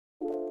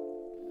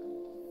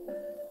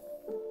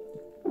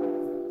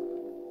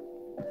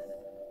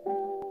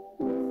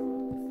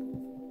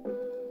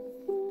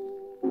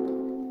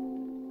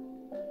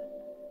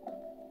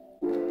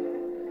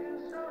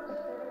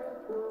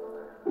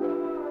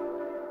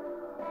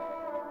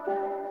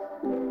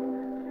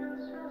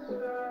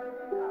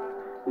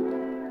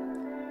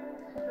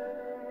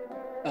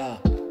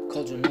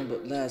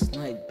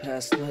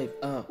past life.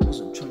 I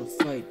wasn't trying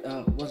to fight,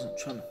 I wasn't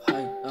trying to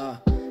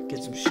hide.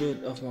 Get some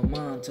shit off my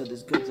mind. Tell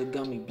this girl that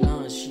got me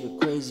blind. She a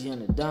crazy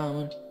and a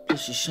diamond,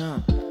 plus she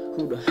shine.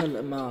 Who the hell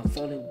am I?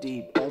 Falling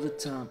deep all the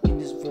time in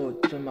this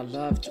void. Plan my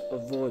life to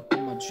avoid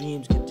when my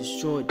dreams get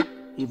destroyed.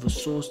 Evil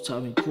source,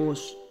 tiring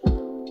course.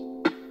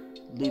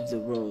 Leave the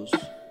rose.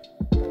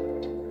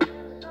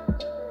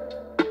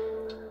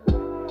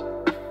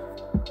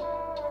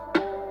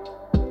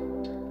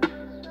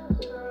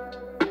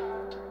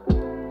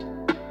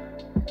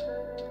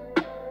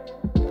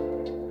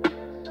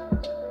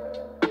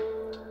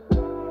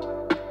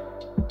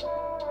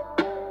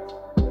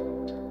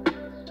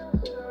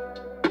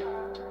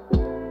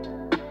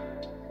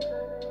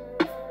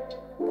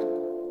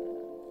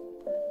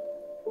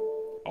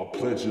 I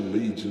pledge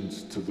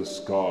allegiance to the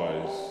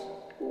skies.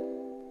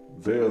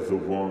 They're the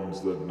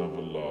ones that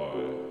never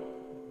lie.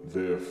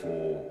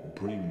 Therefore,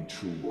 bring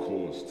true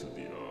colors to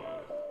the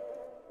eye.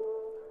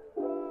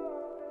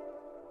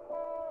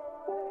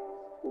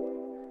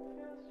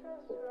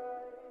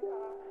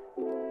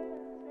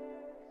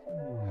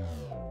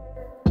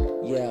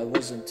 Yeah, I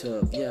wasn't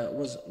tough. Yeah, I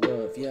wasn't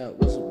rough. Yeah, I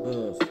wasn't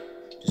buff.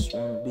 Just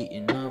wanna be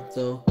enough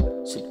though.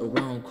 Sit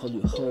around, call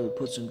you hoe,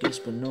 put some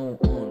Gaspar Noé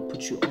on,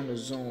 put you on the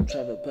zone,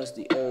 travel past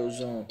the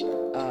ozone.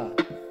 I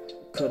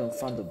couldn't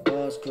find the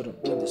bars,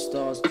 couldn't bring the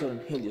stars,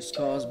 couldn't heal your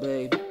scars,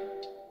 babe.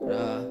 But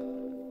I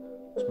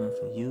was meant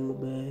for you,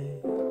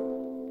 babe.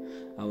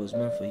 I was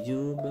meant for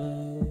you,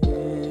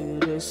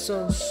 babe. It's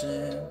so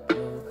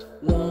simple,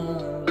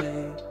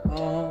 lonely,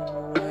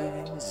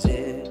 always.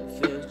 It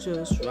feels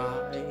just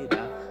right,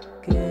 I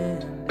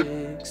can't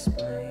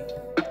explain.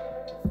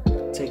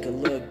 Take a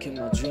look in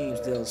my dreams,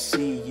 they'll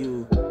see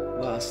you.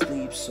 Why I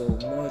sleep so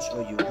much,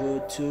 or you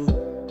would too.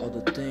 All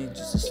the things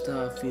just to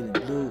start feeling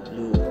blue,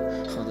 blue.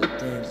 All the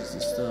things just to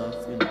start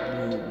feeling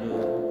blue,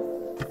 blue.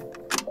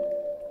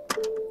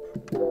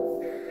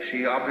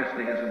 She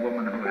obviously is a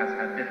woman who has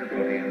had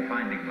difficulty in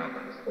finding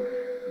lovers.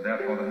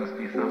 Therefore there must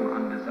be some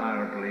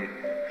undesirably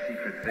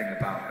secret thing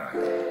about her.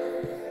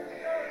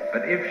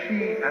 But if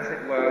she, as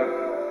it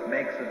were,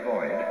 makes a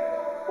void,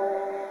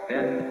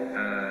 then,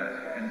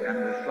 and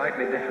it's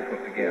slightly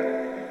difficult to get,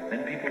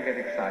 then people get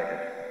excited.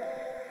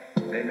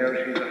 They know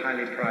she's a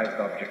highly prized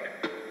object,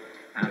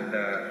 and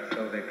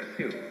so they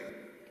pursue.